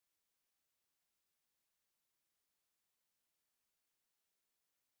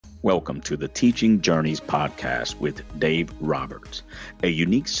Welcome to the Teaching Journeys podcast with Dave Roberts. A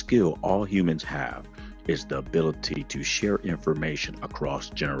unique skill all humans have is the ability to share information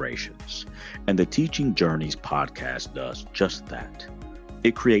across generations. And the Teaching Journeys podcast does just that.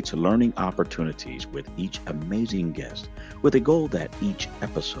 It creates learning opportunities with each amazing guest with a goal that each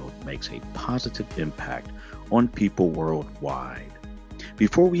episode makes a positive impact on people worldwide.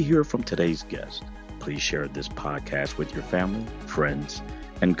 Before we hear from today's guest, please share this podcast with your family, friends,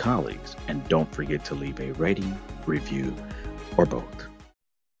 and colleagues, and don't forget to leave a rating, review, or both.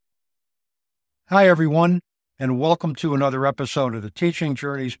 Hi, everyone, and welcome to another episode of the Teaching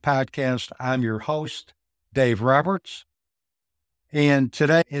Journeys podcast. I'm your host, Dave Roberts, and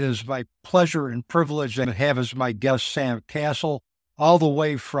today it is my pleasure and privilege to have as my guest Sam Castle, all the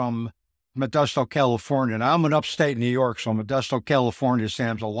way from Modesto, California. Now, I'm in upstate New York, so Modesto, California,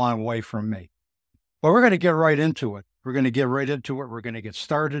 Sam's a long way from me. But we're going to get right into it. We're going to get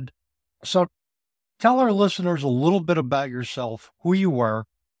started. So tell our listeners a little bit about yourself, who you are,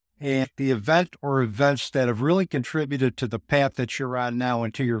 and the event or events that have really contributed to the path that you're on now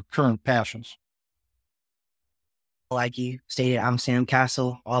and to your current passions. Like you stated, I'm Sam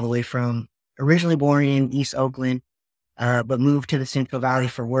Castle, all the way from originally born in East Oakland, but moved to the Central Valley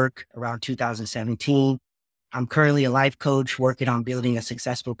for work around 2017. I'm currently a life coach working on building a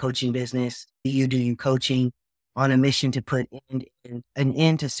successful coaching business, You Coaching, on a mission to put an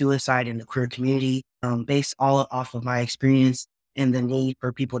end to suicide in the queer community, based all off of my experience and the need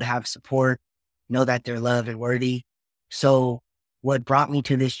for people to have support, know that they're loved and worthy. So what brought me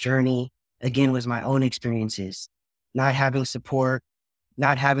to this journey, again, was my own experiences, not having support,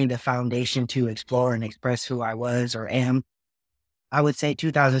 not having the foundation to explore and express who I was or am. I would say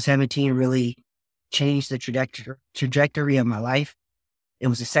 2017 really changed the trajectory of my life. It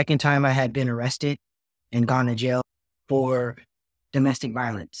was the second time I had been arrested and gone to jail for domestic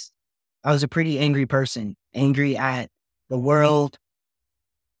violence. I was a pretty angry person, angry at the world,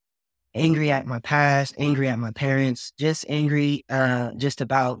 angry at my past, angry at my parents, just angry just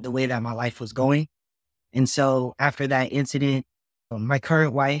about the way that my life was going. And so after that incident, my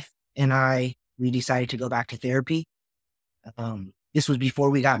current wife and we decided to go back to therapy. This was before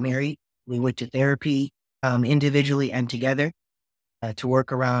we got married. We went to therapy individually and together to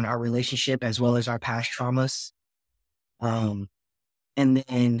work around our relationship as well as our past traumas. And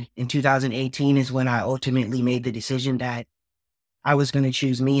then in 2018 is when I ultimately made the decision that I was going to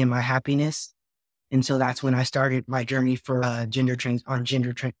choose me and my happiness. And so that's when I started my journey for gender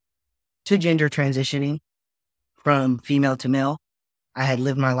transitioning from female to male. I had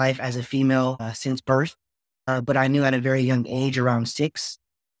lived my life as a female since birth, but I knew at a very young age, around 6,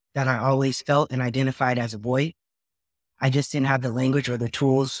 that I always felt and identified as a boy. I just didn't have the language or the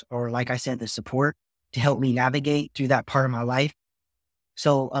tools, or like I said, the support to help me navigate through that part of my life.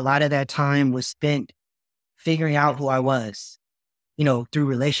 So a lot of that time was spent figuring out who I was, through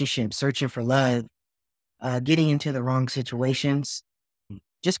relationships, searching for love, getting into the wrong situations,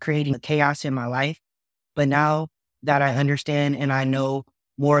 just creating chaos in my life. But now that I understand and I know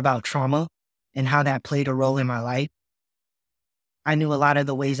more about trauma and how that played a role in my life, I knew a lot of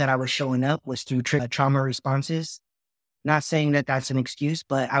the ways that I was showing up was through trauma responses. Not saying that that's an excuse,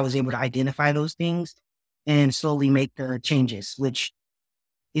 but I was able to identify those things and slowly make the changes, which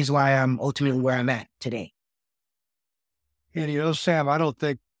is why I'm ultimately where I'm at today. And Sam, I don't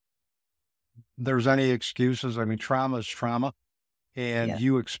think there's any excuses. I mean, trauma is trauma, and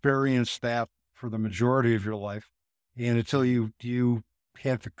you experienced that for the majority of your life. And until you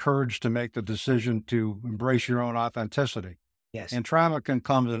have the courage to make the decision to embrace your own authenticity. Yes. And trauma can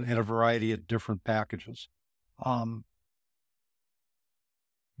come in a variety of different packages.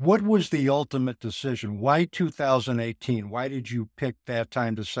 What was the ultimate decision? Why 2018? Why did you pick that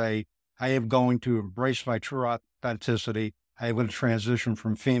time to say, I am going to embrace my true authenticity. I am going to transition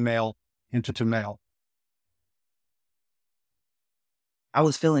from female into male? I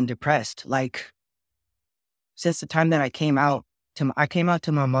was feeling depressed. Like, since the time that I came out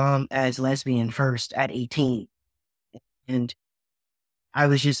to my mom as lesbian first at 18. And I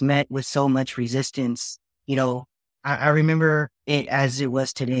was just met with so much resistance. I remember it as it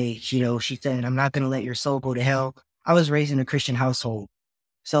was today. She said, I'm not going to let your soul go to hell. I was raised in a Christian household.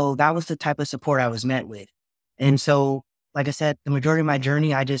 So that was the type of support I was met with. And so, like I said, the majority of my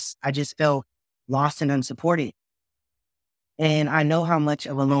journey, I just felt lost and unsupported. And I know how much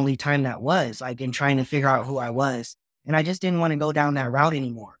of a lonely time that was, like in trying to figure out who I was. And I just didn't want to go down that route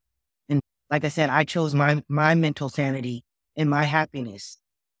anymore. And like I said, I chose my mental sanity and my happiness.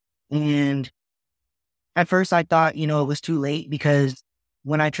 And at first I thought, it was too late because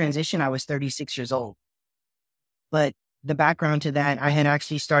when I transitioned, I was 36 years old. But the background to that, I had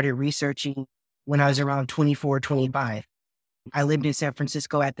actually started researching when I was around 24, 25. I lived in San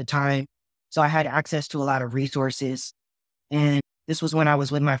Francisco at the time, so I had access to a lot of resources. And this was when I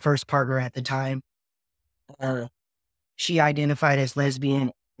was with my first partner at the time. Uh, she identified as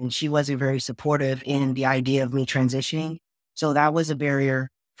lesbian, and she wasn't very supportive in the idea of me transitioning. So that was a barrier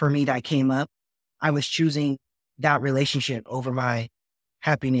for me that came up. I was choosing that relationship over my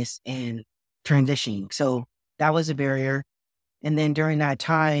happiness and transitioning. So that was a barrier. And then during that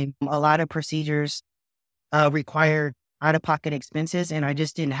time, a lot of procedures required out-of-pocket expenses, and I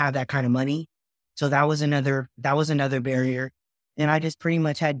just didn't have that kind of money. So that was another barrier. And I just pretty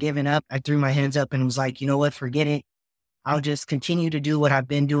much had given up. I threw my hands up and was like, you know what, forget it. I'll just continue to do what I've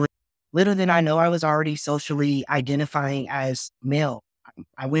been doing. Little did I know I was already socially identifying as male.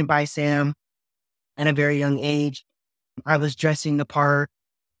 I went by Sam at a very young age. I was dressing the part.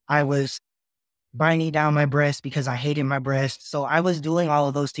 I was binding down my breast because I hated my breast. So I was doing all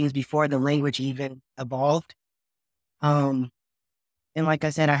of those things before the language even evolved. And like I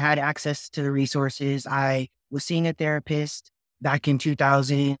said, I had access to the resources. I was seeing a therapist back in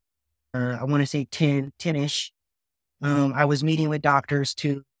 2000, or I want to say 10-ish. I was meeting with doctors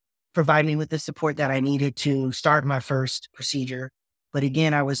to provide me with the support that I needed to start my first procedure. But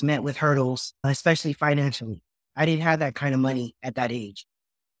again, I was met with hurdles, especially financially. I didn't have that kind of money at that age.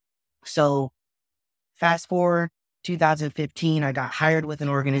 So fast forward 2015, I got hired with an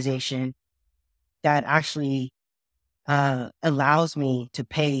organization that actually allows me to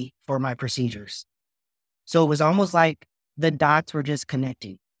pay for my procedures. So it was almost like the dots were just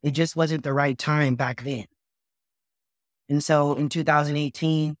connecting. It just wasn't the right time back then. And so in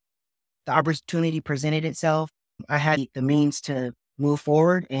 2018, the opportunity presented itself. I had the means to move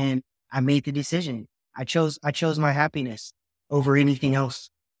forward, and I made the decision. I chose my happiness over anything else.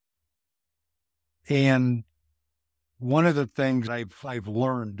 And one of the things I've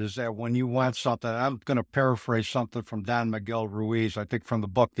learned is that when you want something, I'm going to paraphrase something from Don Miguel Ruiz, I think from the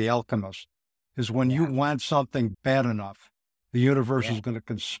book The Alchemist, is when you want something bad enough, the universe is going to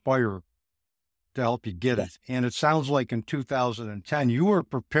conspire to help you get it. And it sounds like in 2010, you were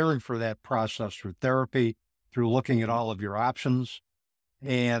preparing for that process through therapy, through looking at all of your options.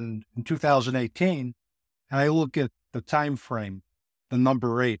 And in 2018, and I look at the time frame, the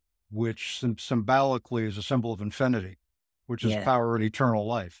number 8, which symbolically is a symbol of infinity, which is power and eternal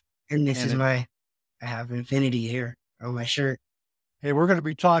life. And I have infinity here on my shirt. Hey, we're going to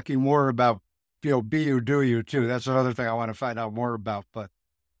be talking more about, be you, do you too. That's another thing I want to find out more about. But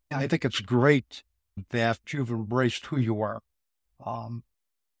I think it's great that you've embraced who you are.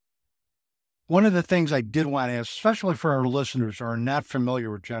 One of the things I did want to ask, especially for our listeners who are not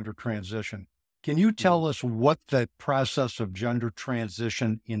familiar with gender transition, can you tell us what the process of gender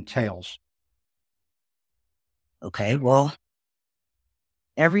transition entails? Okay, well,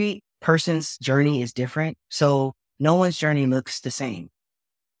 every person's journey is different, so no one's journey looks the same.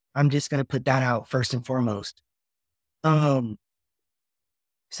 I'm just going to put that out first and foremost. So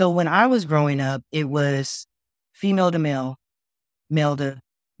when I was growing up, it was female to male, male to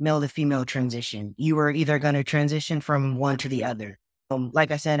female transition. You were either going to transition from one to the other.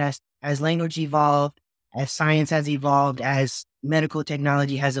 Like I said, as language evolved, as science has evolved, as medical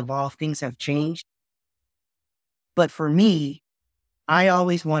technology has evolved, things have changed. But for me, I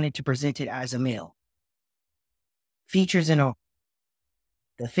always wanted to present it as a male. Features and all.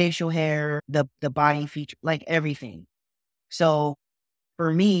 The facial hair, the body feature, like everything. So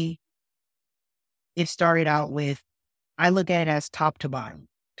for me, it started out with, I look at it as top to bottom.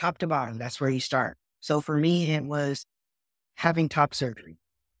 Top to bottom, that's where you start. So for me, it was having top surgery,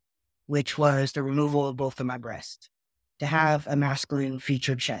 which was the removal of both of my breasts, to have a masculine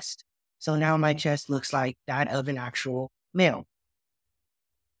featured chest. So now my chest looks like that of an actual male.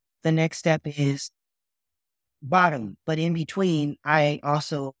 The next step is bottom, but in between, I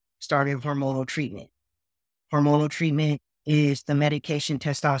also started hormonal treatment. Hormonal treatment is the medication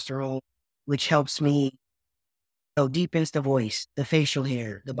testosterone, which helps me deepens the voice, the facial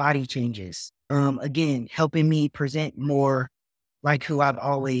hair, the body changes. Again, helping me present more like who I've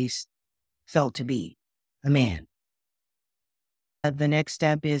always felt to be, a man. The next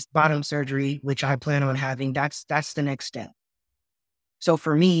step is bottom surgery, which I plan on having. That's the next step. So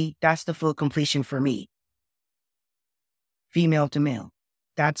for me, that's the full completion for me. Female to male.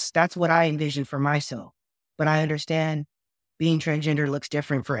 That's what I envision for myself. But I understand being transgender looks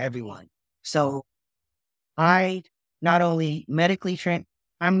different for everyone. So I'm not only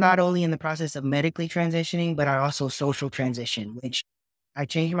in the process of medically transitioning, but I also social transition, which I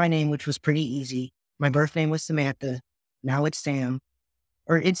changed my name, which was pretty easy. My birth name was Samantha. Now it's Sam,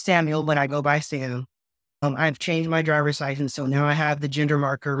 or it's Samuel, but I go by Sam. I've changed my driver's license, so now I have the gender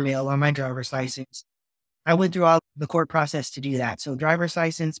marker male on my driver's license. I went through all the court process to do that. So driver's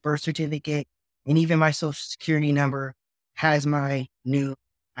license, birth certificate, and even my social security number has my new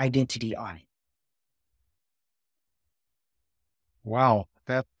identity on it. Wow,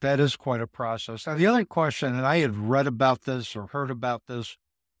 that is quite a process. Now, the other question, and I had read about this or heard about this,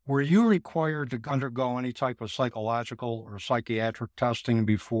 were you required to undergo any type of psychological or psychiatric testing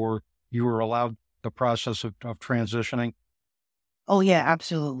before you were allowed the process of transitioning? Oh, yeah,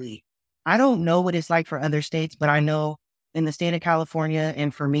 absolutely. I don't know what it's like for other states, but I know in the state of California,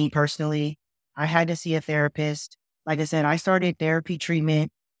 and for me personally, I had to see a therapist. Like I said, I started therapy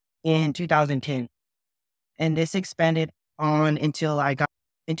treatment in 2010, and this expanded on until I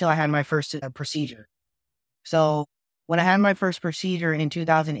had my first procedure. So when I had my first procedure in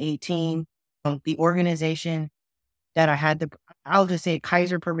 2018, the organization that I had I'll just say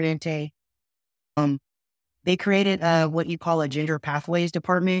Kaiser Permanente, um, they created what you call a gender pathways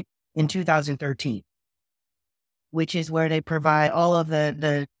department in 2013, which is where they provide all of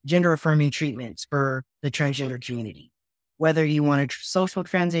the gender affirming treatments for the transgender community, whether you want to social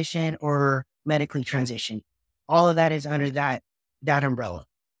transition or medically transition. All of that is under that umbrella.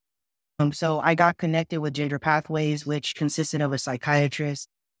 So I got connected with Gender Pathways, which consisted of a psychiatrist,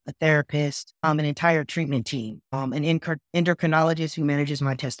 a therapist, an entire treatment team, an endocrinologist who manages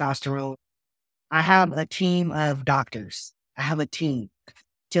my testosterone. I have a team of doctors. I have a team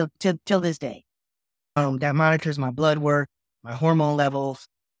till this day that monitors my blood work, my hormone levels,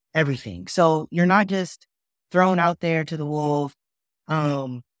 everything. So you're not just thrown out there to the wolves.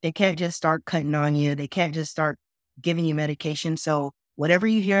 They can't just start cutting on you. They can't just start giving you medication. So whatever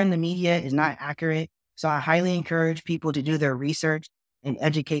you hear in the media is not accurate. So I highly encourage people to do their research and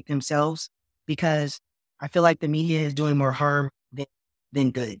educate themselves, because I feel like the media is doing more harm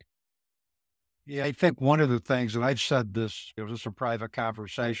than good. Yeah, I think one of the things, and I've said this, just in private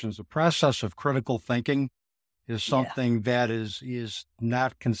conversations, the process of critical thinking is Yeah. something that is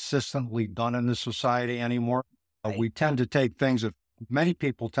not consistently done in this society anymore. Right. We tend to take things many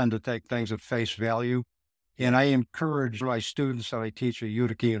people tend to take things at face value. And I encourage my students that I teach at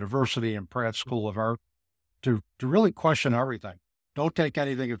Utica University and Pratt School of Art to really question everything. Don't take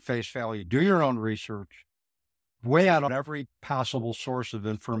anything at face value. Do your own research. Weigh out every possible source of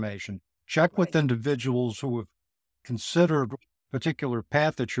information. Check with individuals who have considered a particular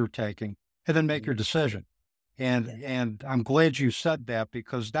path that you're taking, and then make your decision. And I'm glad you said that,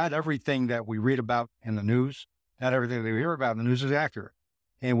 because not everything that we read about in the news, not everything that we hear about in the news is accurate.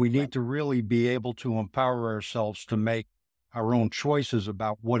 And we need to really be able to empower ourselves to make our own choices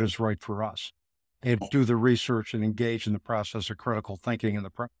about what is right for us, and do the research and engage in the process of critical thinking in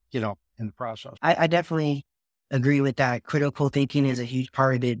the process. I definitely agree with that. Critical thinking is a huge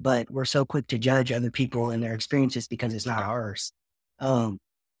part of it, but we're so quick to judge other people and their experiences because it's not ours.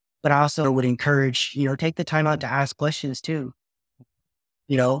 But I also would encourage, take the time out to ask questions too.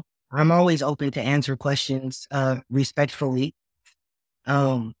 I'm always open to answer questions respectfully.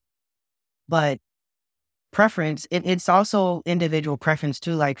 But preference, it's also individual preference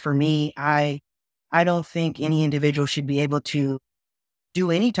too. Like for me, I don't think any individual should be able to do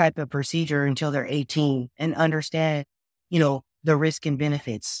any type of procedure until they're 18 and understand, the risk and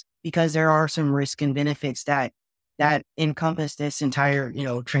benefits, because there are some risk and benefits that encompass this entire,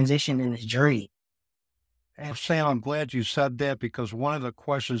 transition in this journey. And Sam, I'm glad you said that, because one of the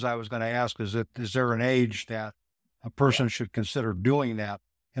questions I was going to ask is there an age that a person should consider doing that?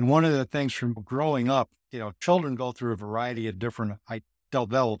 And one of the things from growing up, children go through a variety of different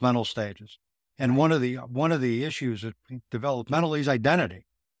developmental stages. And one of the issues developmentally is identity.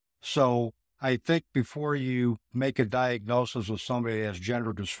 So I think before you make a diagnosis with somebody that has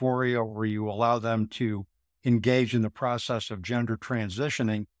gender dysphoria, or you allow them to engage in the process of gender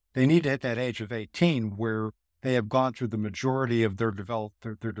transitioning, they need to hit that age of 18 where they have gone through the majority of their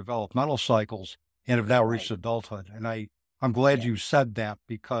developmental cycles and have now reached adulthood. And I'm glad you said that,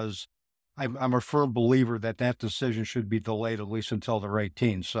 because I'm a firm believer that decision should be delayed at least until they're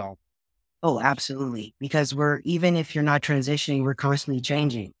 18. So. Oh, absolutely. Because even if you're not transitioning, we're constantly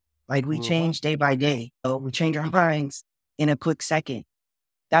changing. Like we change day by day. So we change our minds in a quick second.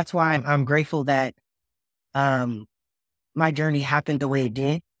 That's why I'm grateful that my journey happened the way it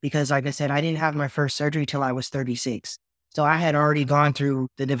did. Because like I said, I didn't have my first surgery till I was 36. So I had already gone through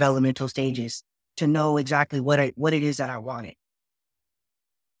the developmental stages to know exactly what it is that I wanted.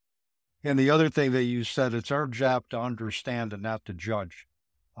 And the other thing that you said, it's our job to understand and not to judge.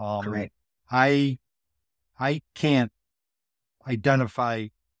 Correct. I can't identify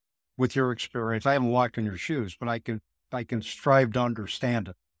with your experience. I haven't walked in your shoes, but I can strive to understand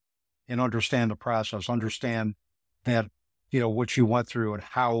it. and understand the process, understand that, what you went through and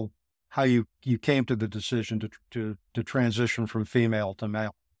how you came to the decision to transition from female to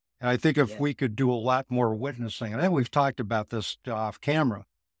male. And I think if we could do a lot more witnessing, and I think we've talked about this off camera,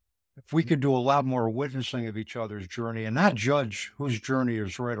 if we could do a lot more witnessing of each other's journey and not judge whose journey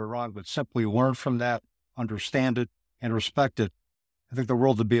is right or wrong, but simply learn from that, understand it, and respect it, I think the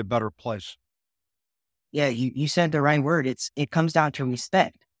world would be a better place. Yeah, you said the right word. It comes down to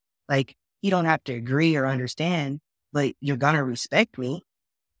respect. Like, you don't have to agree or understand, but you're gonna respect me.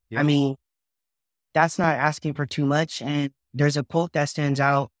 Yeah. I mean, that's not asking for too much. And there's a quote that stands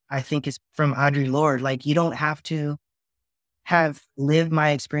out, I think it's from Audre Lorde. Like, you don't have to have lived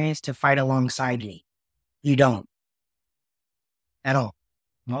my experience to fight alongside me. You don't. At all.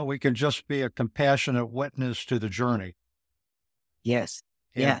 Well, we can just be a compassionate witness to the journey. Yes.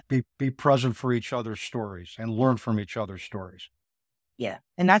 And be present for each other's stories and learn from each other's stories. Yeah.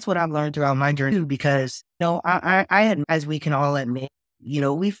 And that's what I've learned throughout my journey too, because, I had, as we can all admit,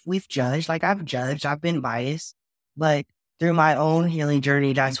 we've judged, like I've judged, I've been biased, but through my own healing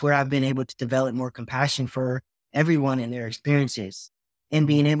journey, that's where I've been able to develop more compassion for everyone and their experiences, and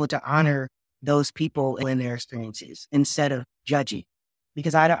being able to honor those people and their experiences instead of judging,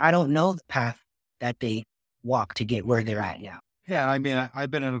 because I don't know the path that they walk to get where they're at now. Yeah. I mean, I've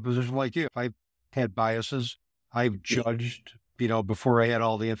been in a position like you. I've had biases. I've judged, before I had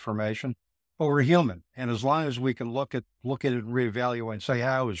all the information, but we're human. And as long as we can look at it and reevaluate and say, hey,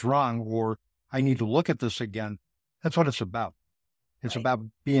 I was wrong, or I need to look at this again. That's what it's about. It's about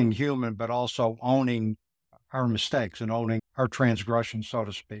being human, but also owning our mistakes and owning our transgression, so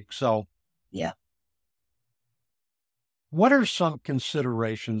to speak. So, yeah. What are some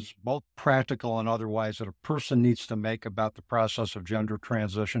considerations, both practical and otherwise, that a person needs to make about the process of gender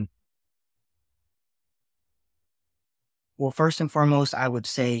transition? Well, first and foremost, I would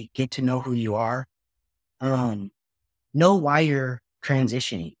say get to know who you are. Know why you're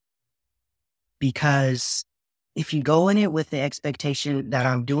transitioning. Because if you go in it with the expectation that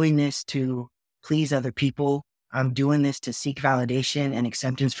I'm doing this to please other people, I'm doing this to seek validation and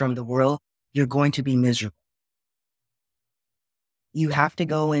acceptance from the world, you're going to be miserable. You have to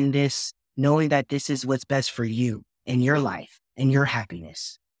go in this knowing that this is what's best for you and your life and your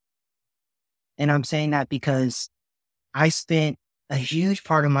happiness. And I'm saying that because I spent a huge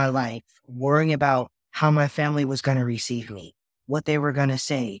part of my life worrying about how my family was going to receive me, what they were going to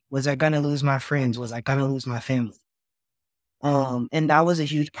say. Was I going to lose my friends? Was I going to lose my family? And that was a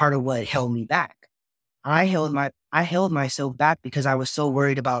huge part of what held me back. I held myself back because I was so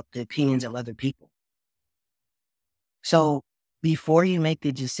worried about the opinions of other people. So before you make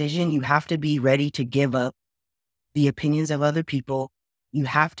the decision, you have to be ready to give up the opinions of other people. You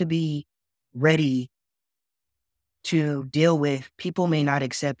have to be ready to deal with people may not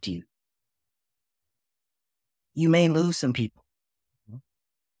accept you. You may lose some people.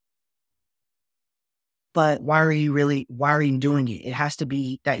 But why are you doing it? It has to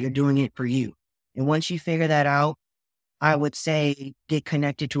be that you're doing it for you. And once you figure that out, I would say get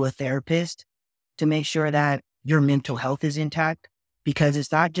connected to a therapist to make sure that your mental health is intact, because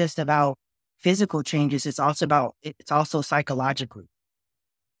it's not just about physical changes. It's also psychologically.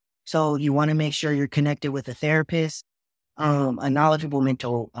 So you want to make sure you're connected with a therapist, a knowledgeable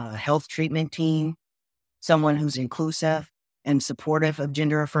mental health treatment team, someone who's inclusive and supportive of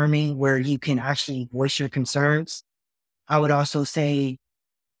gender affirming, where you can actually voice your concerns. I would also say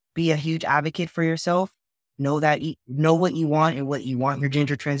be a huge advocate for yourself. Know what you want and what you want your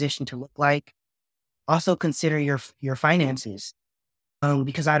gender transition to look like. Also consider your finances,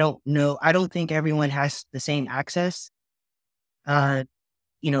 because I don't think everyone has the same access,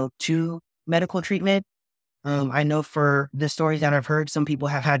 to medical treatment. I know for the stories that I've heard, some people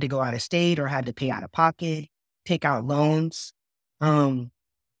have had to go out of state or had to pay out of pocket, take out loans.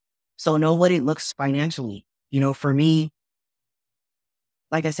 So know what it looks financially. For me,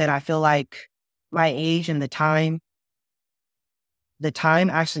 like I said, I feel like my age and the time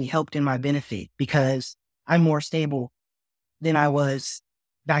actually helped in my benefit, because I'm more stable than I was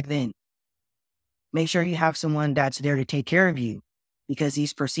back then. Make sure you have someone that's there to take care of you, because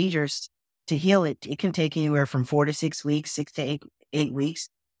these procedures to heal it can take anywhere from 4 to 6 weeks, 6 to 8 weeks.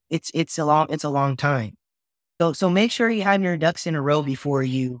 It's a long time. So make sure you have your ducks in a row before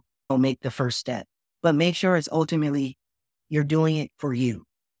you make the first step, but make sure it's ultimately you're doing it for you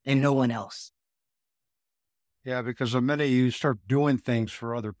and no one else. Yeah, because the minute you start doing things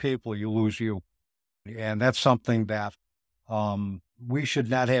for other people, you lose you. And that's something that we should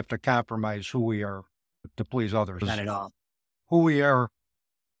not have to compromise who we are to please others. Not at all. Who we are,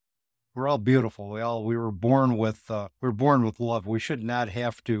 we're all beautiful. We were born with love. We should not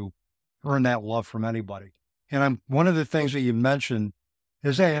have to earn that love from anybody. And one of the things that you mentioned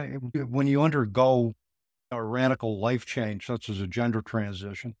is that when you undergo a radical life change, such as a gender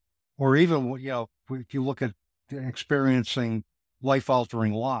transition, or even, if you look at experiencing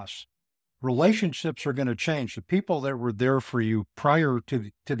life-altering loss, relationships are going to change. The people that were there for you prior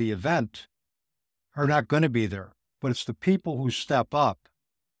to the event are not going to be there, but it's the people who step up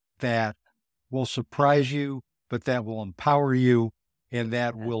that will surprise you, but that will empower you, and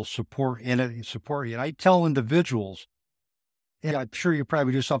that will support you. And I tell individuals, and I'm sure you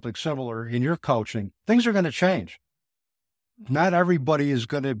probably do something similar in your coaching, things are going to change. Not everybody is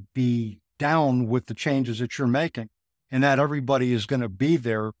going to be down with the changes that you're making, and not everybody is going to be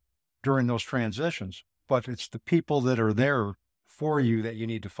there during those transitions, but it's the people that are there for you that you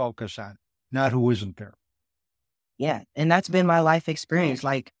need to focus on, not who isn't there. Yeah. And that's been my life experience.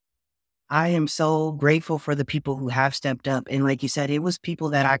 Like, I am so grateful for the people who have stepped up. And like you said, it was people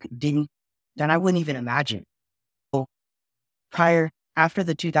that I wouldn't even imagine. So after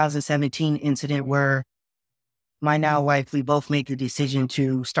the 2017 incident where my now wife, we both made the decision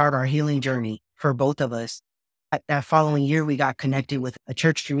to start our healing journey for both of us. That following year, we got connected with a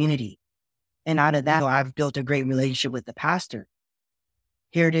church community. And out of that, I've built a great relationship with the pastor.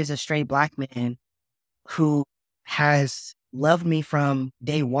 Here it is, a straight Black man who has loved me from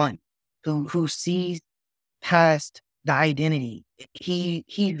day one, who sees past the identity.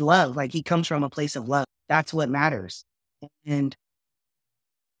 He loves, like he comes from a place of love. That's what matters. And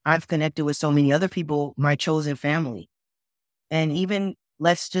I've connected with so many other people, my chosen family. And even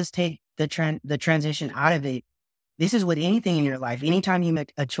let's just take the transition out of it. This is with anything in your life. Anytime you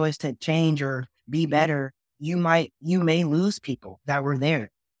make a choice to change or be better, you may lose people that were there.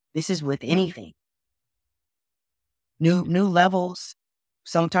 This is with anything. New levels.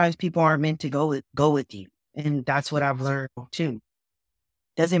 Sometimes people aren't meant to go with you. And that's what I've learned too.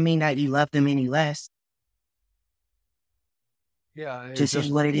 Doesn't mean that you love them any less. Yeah. Just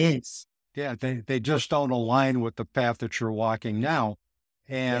is what it is. Yeah. They just don't align with the path that you're walking now.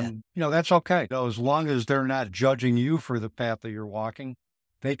 And, that's okay. As long as they're not judging you for the path that you're walking,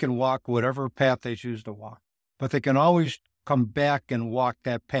 they can walk whatever path they choose to walk. But they can always come back and walk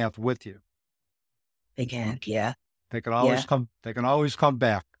that path with you. They can, yeah. They can always come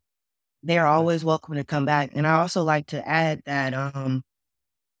back. They are always welcome to come back. And I also like to add that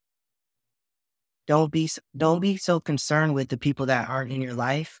don't be so concerned with the people that aren't in your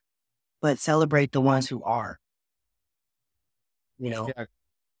life, but celebrate the ones who are.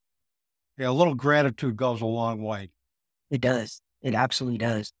 Yeah, a little gratitude goes a long way. It does. It absolutely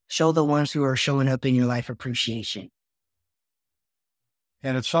does. Show the ones who are showing up in your life appreciation.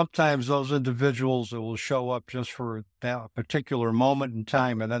 And it's sometimes those individuals that will show up just for that particular moment in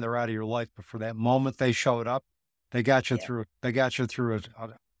time, and then they're out of your life. But for that moment they showed up, they got you through. They got you through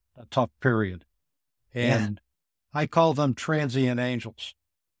a tough period. And I call them transient angels.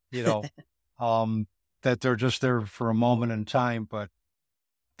 That they're just there for a moment in time, but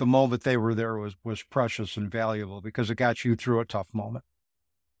the moment they were there was precious and valuable because it got you through a tough moment.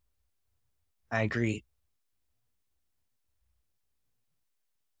 I agree.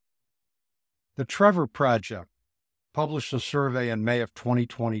 The Trevor Project published a survey in May of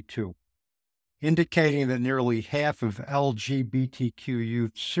 2022, indicating that nearly half of LGBTQ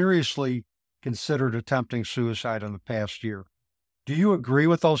youth seriously considered attempting suicide in the past year. Do you agree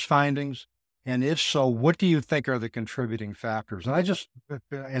with those findings? And if so, what do you think are the contributing factors? And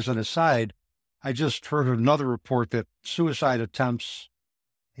as an aside, I just heard another report that suicide attempts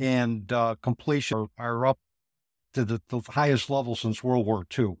and completion are up to the highest level since World War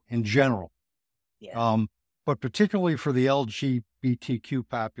II in general. Yeah. But particularly for the LGBTQ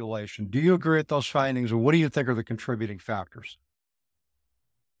population, do you agree with those findings, or what do you think are the contributing factors?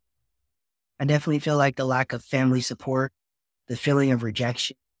 I definitely feel like the lack of family support, the feeling of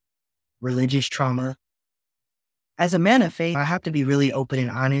rejection, religious trauma. As a man of faith, I have to be really open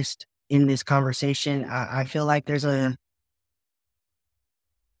and honest in this conversation. I feel like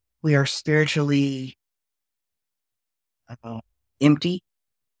we are spiritually empty.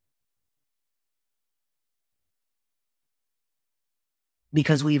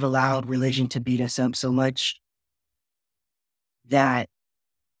 Because we've allowed religion to beat us up so much that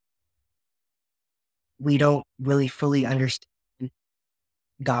we don't really fully understand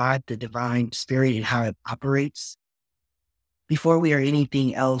God, the divine spirit, and how it operates. Before we are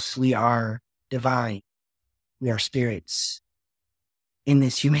anything else, we are divine. We are spirits in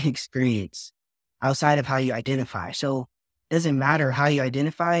this human experience outside of how you identify. So it doesn't matter how you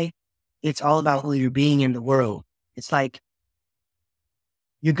identify. It's all about who you're being in the world. It's like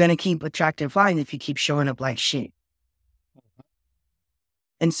you're going to keep attracting flies if you keep showing up like shit.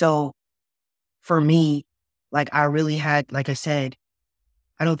 And so for me, like I really had, like I said,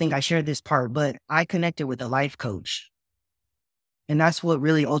 I don't think I shared this part, but I connected with a life coach. And that's what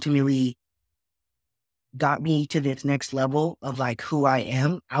really ultimately got me to this next level of like who I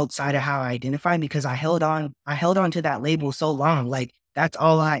am outside of how I identify, because I held on to that label so long. Like that's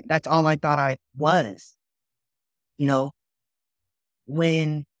all I thought I was, you know,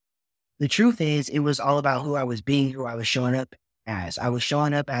 when the truth is it was all about who I was being, who I was showing up as. I was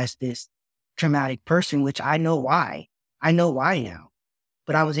showing up as this traumatic person, which I know why. I know why now,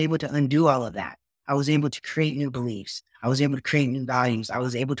 but I was able to undo all of that. I was able to create new beliefs. I was able to create new values. I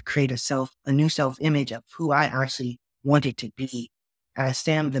was able to create a new self-image of who I actually wanted to be as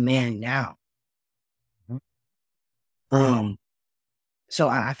Sam the man now. So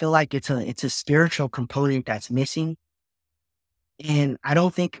I feel like it's a spiritual component that's missing. And I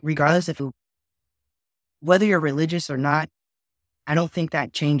don't think, regardless of whether you're religious or not, I don't think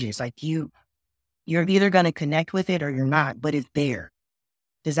that changes. Like you're either going to connect with it or you're not, but it's there.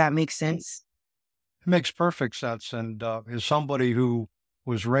 Does that make sense? It makes perfect sense. And as somebody who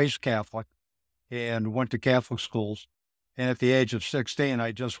was raised Catholic and went to Catholic schools, and at the age of 16,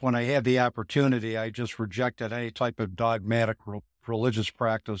 when I had the opportunity, I just rejected any type of dogmatic religious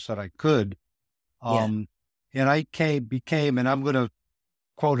practice that I could. And I became, and I'm going to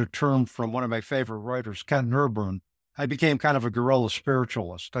quote a term from one of my favorite writers, Ken Nurburn, I became kind of a guerrilla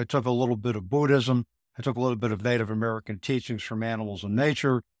spiritualist. I took a little bit of Buddhism. I took a little bit of Native American teachings from animals and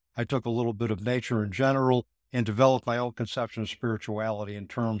nature. I took a little bit of nature in general and developed my own conception of spirituality in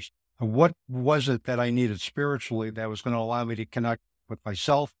terms of what was it that I needed spiritually that was going to allow me to connect with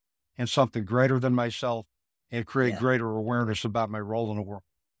myself and something greater than myself and create greater awareness about my role in the world.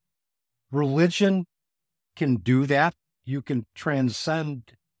 Religion can do that. You can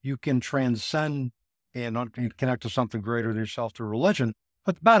transcend and connect to something greater than yourself through religion.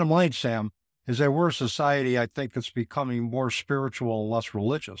 But the bottom line, Sam, is that we're a society, I think, that's becoming more spiritual and less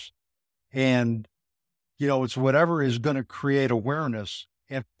religious. And, it's whatever is going to create awareness,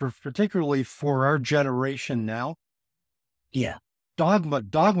 and particularly for our generation now. Yeah. Dogma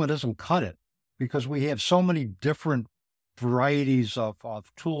doesn't cut it, because we have so many different varieties of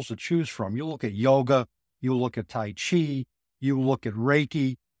tools to choose from. You look at yoga, you look at Tai Chi, you look at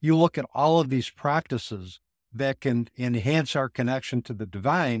Reiki, you look at all of these practices that can enhance our connection to the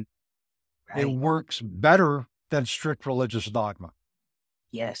divine. Right. It works better than strict religious dogma.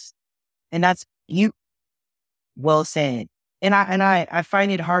 Yes. And that's well said. And I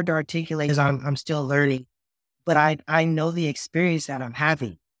find it hard to articulate because I'm still learning, but I know the experience that I'm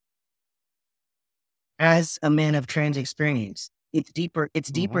having as a man of trans experience. It's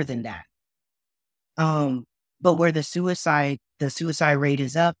deeper than that. But where the suicide rate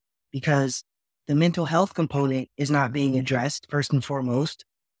is up because the mental health component is not being addressed first and foremost.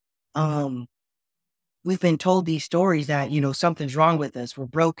 We've been told these stories that, something's wrong with us. We're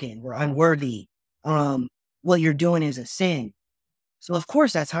broken. We're unworthy. What you're doing is a sin. So of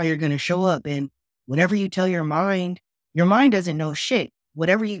course that's how you're going to show up. And whenever you tell your mind doesn't know shit.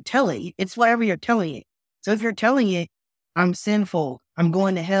 Whatever you tell it, it's whatever you're telling it. So if you're telling it, I'm sinful, I'm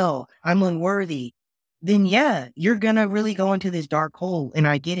going to hell, I'm unworthy, then yeah, you're going to really go into this dark hole. And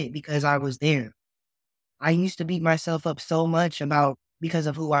I get it because I was there. I used to beat myself up so much because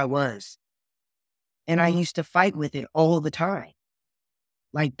of who I was. And I used to fight with it all the time.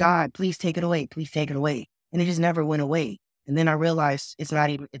 Like, God, please take it away. Please take it away. And it just never went away. And then I realized it's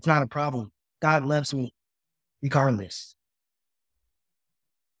not a problem. God loves me regardless.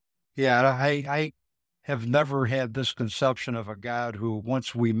 Yeah, I have never had this conception of a God who,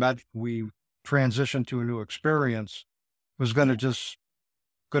 once we met, we transitioned to a new experience, was going to just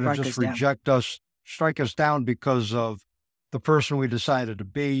reject us, strike us down because of the person we decided to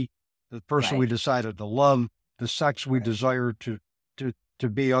be, the person we decided to love, the sex we desire to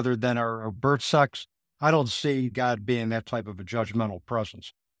be other than our birth sex. I don't see God being that type of a judgmental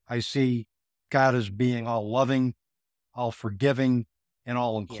presence. I see God as being all loving, all forgiving, and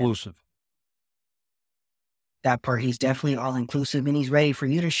all inclusive. That part, he's definitely all inclusive, and he's ready for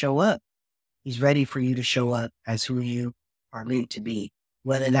you to show up. He's ready for you to show up as who you are meant to be,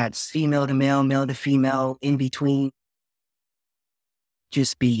 whether that's female to male, male to female, in between.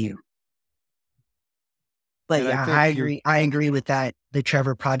 Just be you. But yeah, I agree. I agree with that, the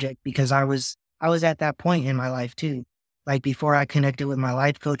Trevor Project, because I was at that point in my life too. Like before I connected with my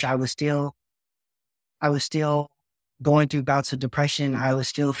life coach, I was still going through bouts of depression. I was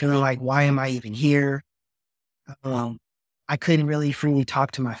still feeling like, why am I even here? I couldn't really freely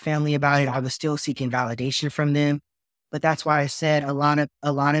talk to my family about it. I was still seeking validation from them. But that's why I said a lot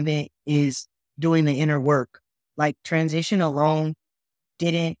of it is doing the inner work. Like transition alone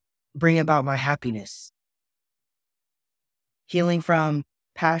didn't bring about my happiness. Healing from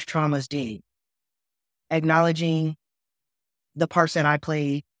past traumas did. Acknowledging the parts that I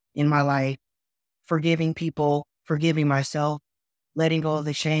played in my life, forgiving people, forgiving myself, letting go of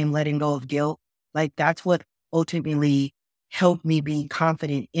the shame, letting go of guilt. Like that's what ultimately helped me be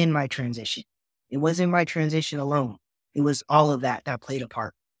confident in my transition. It wasn't my transition alone. It was all of that played a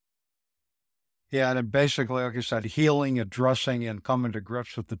part. Yeah, and then basically, like I said, healing, addressing, and coming to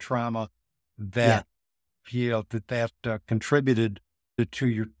grips with the trauma that contributed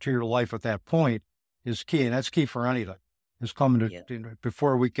to your life at that point is key, and that's key for anything. Is coming to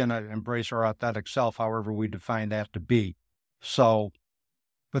before we can embrace our authentic self, however we define that to be. So,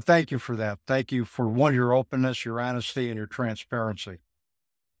 but thank you for that. Thank you for your openness, your honesty, and your transparency.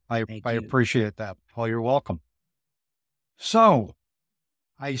 I appreciate that. Well, you're welcome. So,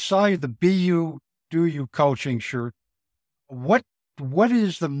 I saw the Be You, Do You coaching shirt. What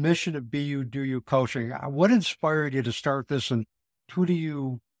is the mission of Be You, Do You coaching? What inspired you to start this, and who do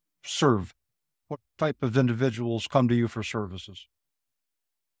you serve? What type of individuals come to you for services?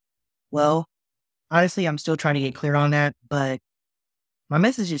 Well, honestly, I'm still trying to get clear on that, but my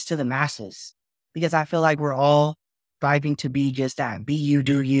message is to the masses because I feel like we're all striving to be just that. Be you,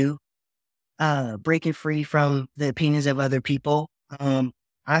 do you. Breaking free from the opinions of other people.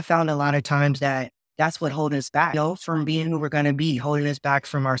 I found a lot of times that's what holding us back, from being who we're going to be, holding us back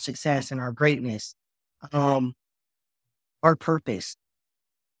from our success and our greatness. Our purpose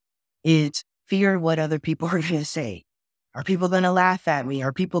is fear what other people are going to say. Are people going to laugh at me?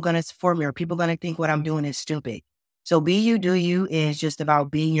 Are people going to support me? Are people going to think what I'm doing is stupid? So Be You, Do You is just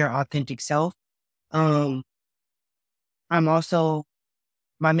about being your authentic self. My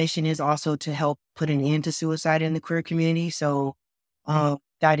mission is also to help put an end to suicide in the queer community. So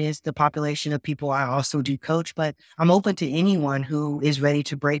that is the population of people I also do coach, but I'm open to anyone who is ready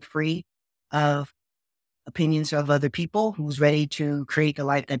to break free of opinions of other people, who's ready to create the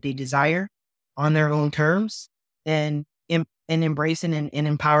life that they desire on their own terms and embrace and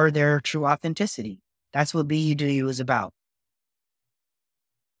empower their true authenticity. That's what Be You, Do You is about.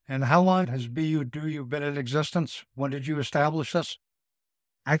 And how long has Be You, Do You been in existence? When did you establish this?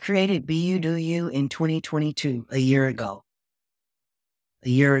 I created Be You, Do You in 2022, a year ago.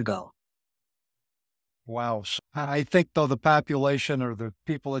 Wow. So I think, though, the population or the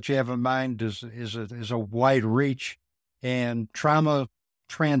people that you have in mind is a wide reach, and trauma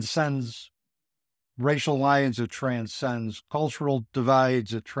transcends racial lines. It transcends cultural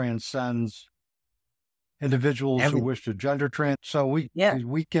divides. It transcends individuals who wish to gender trans. So we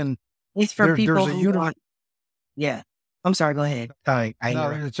can. It's for people who want. Yeah. I'm sorry. Go ahead. Sorry.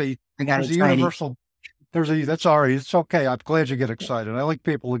 There's a universal. That's all right. It's okay. I'm glad you get excited. I like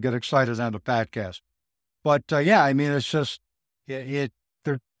people who get excited on the podcast. But it's just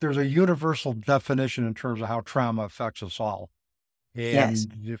there's a universal definition in terms of how trauma affects us all. And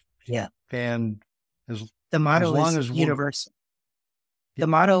and the motto is universal. The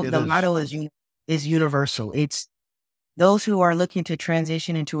motto is universal. It's those who are looking to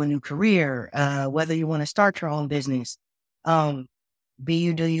transition into a new career, whether you want to start your own business, Be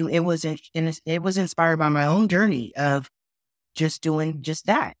You, Do You. It was inspired by my own journey of just doing just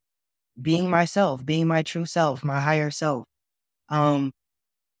that. Being myself, being my true self, my higher self. When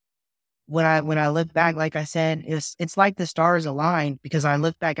I look back, like I said, it's like the stars aligned because I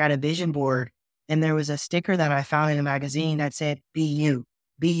looked back at a vision board and there was a sticker that I found in a magazine that said, Be You,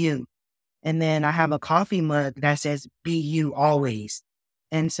 Be You. And then I have a coffee mug that says, Be You always.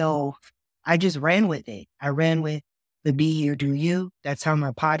 And so I just ran with it. I ran with the Be You, Do You. That's how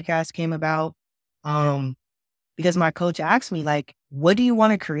my podcast came about. Because my coach asked me, like, what do you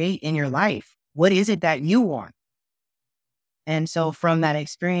want to create in your life? What is it that you want? And so from that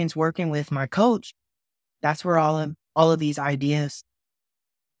experience working with my coach, that's where all of these ideas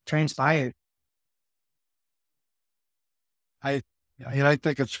transpired. I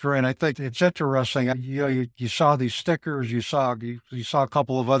think it's great. I think it's interesting. You saw these stickers, you saw a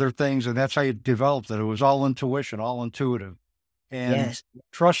couple of other things, and that's how you developed it. It was all intuition, all intuitive. And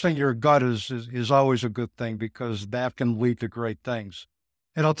trusting your gut is always a good thing because that can lead to great things.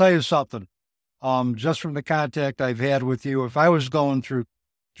 And I'll tell you something, just from the contact I've had with you, if I was going through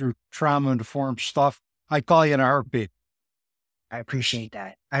trauma-informed stuff, I'd call you in a heartbeat. I appreciate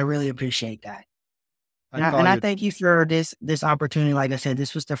that. I really appreciate that. And I thank you for this opportunity. Like I said,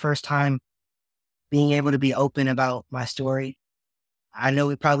 this was the first time being able to be open about my story. I know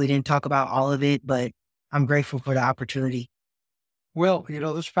we probably didn't talk about all of it, but I'm grateful for the opportunity. Well,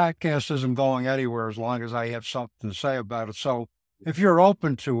 this podcast isn't going anywhere as long as I have something to say about it. So if you're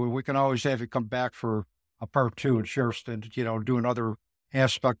open to it, we can always have you come back for a part 2 and share, do another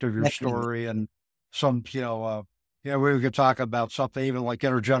aspect of your Definitely. story, and some, we could talk about something even like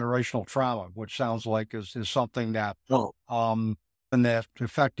intergenerational trauma, which sounds like is something that, Oh, and that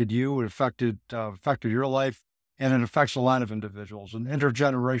affected you, it affected your life, and it affects a lot of individuals. And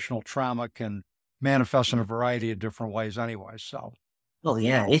intergenerational trauma can manifest in a variety of different ways anyway. So, oh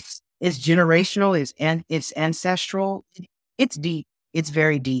yeah. It's generational. It's ancestral. It's deep. It's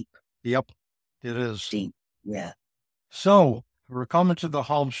very deep. yep, it is. Deep. Yeah. So we're coming to the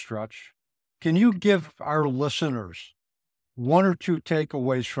home stretch. Can you give our listeners one or two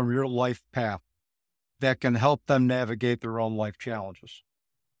takeaways from your life path that can help them navigate their own life challenges?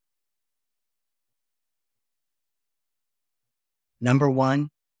 Number one,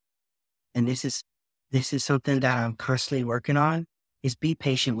 and this is something that I'm constantly working on, is be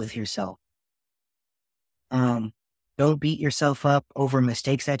patient with yourself. Um, don't beat yourself up over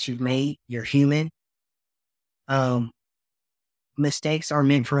mistakes that you've made. You're human. Um, Mistakes are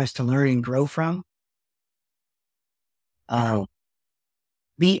meant for us to learn and grow from. Um,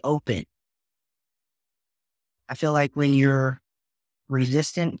 be open. I feel like when you're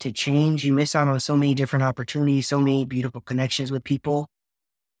resistant to change, you miss out on so many different opportunities, so many beautiful connections with people.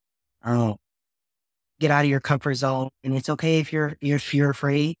 Get out of your comfort zone, and it's okay if you're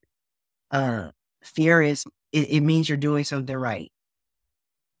afraid. Fear it means you're doing something right.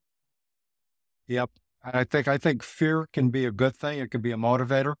 Yep. I think fear can be a good thing. It can be a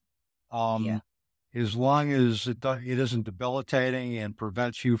motivator. Yeah, As long as it isn't debilitating and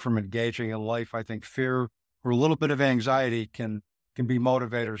prevents you from engaging in life, I think fear or a little bit of anxiety can be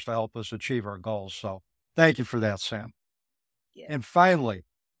motivators to help us achieve our goals. So thank you for that, Sam. yeah. And finally,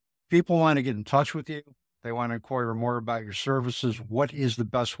 people want to get in touch with you. They want to inquire more about your services. What is the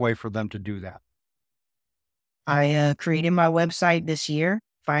best way for them to do that? I created my website this year.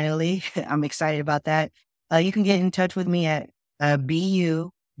 Finally, I'm excited about that. You can get in touch with me at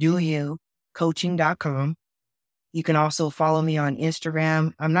budoyoucoaching.com. You can also follow me on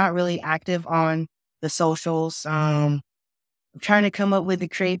Instagram. I'm not really active on the socials. I'm trying to come up with the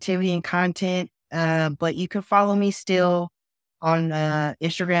creativity and content, but you can follow me still on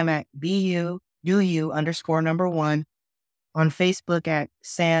Instagram at BUDoYou_1, on Facebook at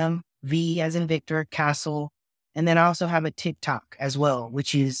Sam V as in Victor Castle. And then I also have a TikTok as well,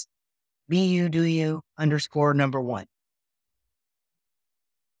 which is BUDoYou_1.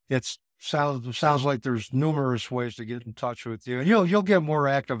 It sounds like there's numerous ways to get in touch with you, and you'll get more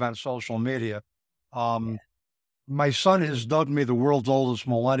active on social media. Yeah. My son has dubbed me the world's oldest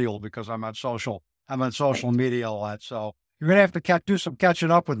millennial because I'm on social media a lot. So you're gonna have to do some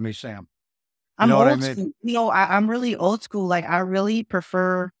catching up with me, Sam. You I'm know what I old mean? school. I'm really old school. Like, I really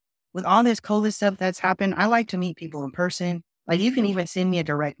prefer, with all this COVID stuff that's happened, I like to meet people in person. Like, you can even send me a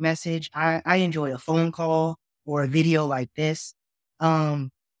direct message. I enjoy a phone call or a video like this.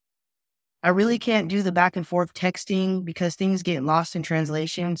 Um, I really can't do the back and forth texting because things get lost in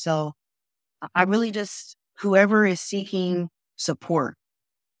translation. So I really just, whoever is seeking support,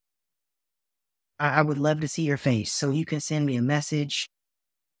 I would love to see your face. So you can send me a message,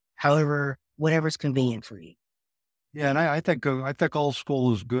 however, whatever's convenient for you. Yeah, and I think old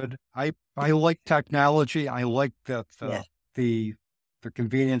school is good. I like technology. I like Yeah. the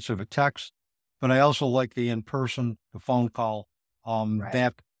convenience of a text, but I also like the in person, the phone call, Right.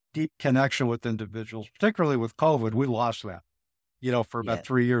 that deep connection with individuals. Particularly with COVID, we lost that. For Yeah. about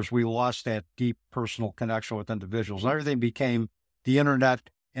 3 years, we lost that deep personal connection with individuals. And everything became the internet,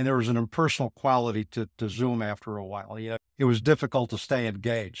 and there was an impersonal quality to Zoom after a while. It was difficult to stay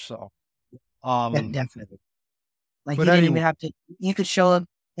engaged. So, Definitely. Like, but you didn't even anyway, have to, you could show up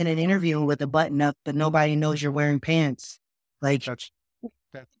in an interview with a button up, but nobody knows you're wearing pants. Like, that's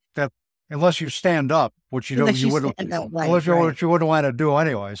that unless you stand up, which unless you you wouldn't, stand up, right, unless right. you wouldn't want to do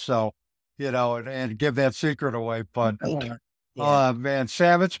anyway. So, and give that secret away. But, Yeah, man,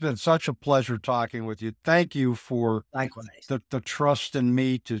 Sam, it's been such a pleasure talking with you. Thank you for likewise. the trust in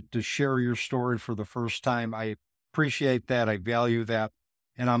me to share your story for the first time. I appreciate that. I value that.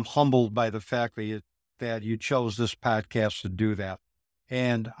 And I'm humbled by the fact that you chose this podcast to do that.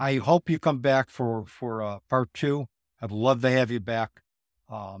 And I hope you come back for part 2. I'd love to have you back.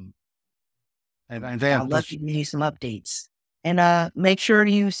 And then I'd love to give you some updates. And make sure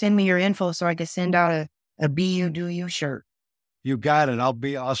you send me your info so I can send out a BU Do You shirt. you got it.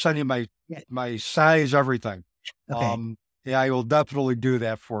 I'll send you Yeah. my size, everything. Okay. Yeah, I will definitely do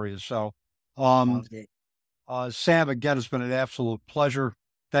that for you. So, um, Sounds good. Sam, again, it's been an absolute pleasure.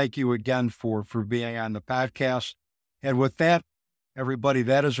 Thank you again for being on the podcast. And with that, everybody,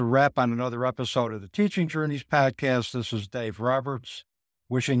 that is a wrap on another episode of the Teaching Journeys podcast. This is Dave Roberts,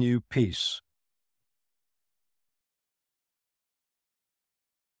 wishing you peace.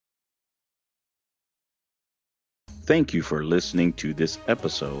 Thank you for listening to this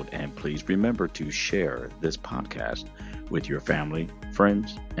episode, and please remember to share this podcast with your family,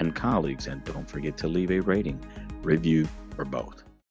 friends, and colleagues, and don't forget to leave a rating, review, or both.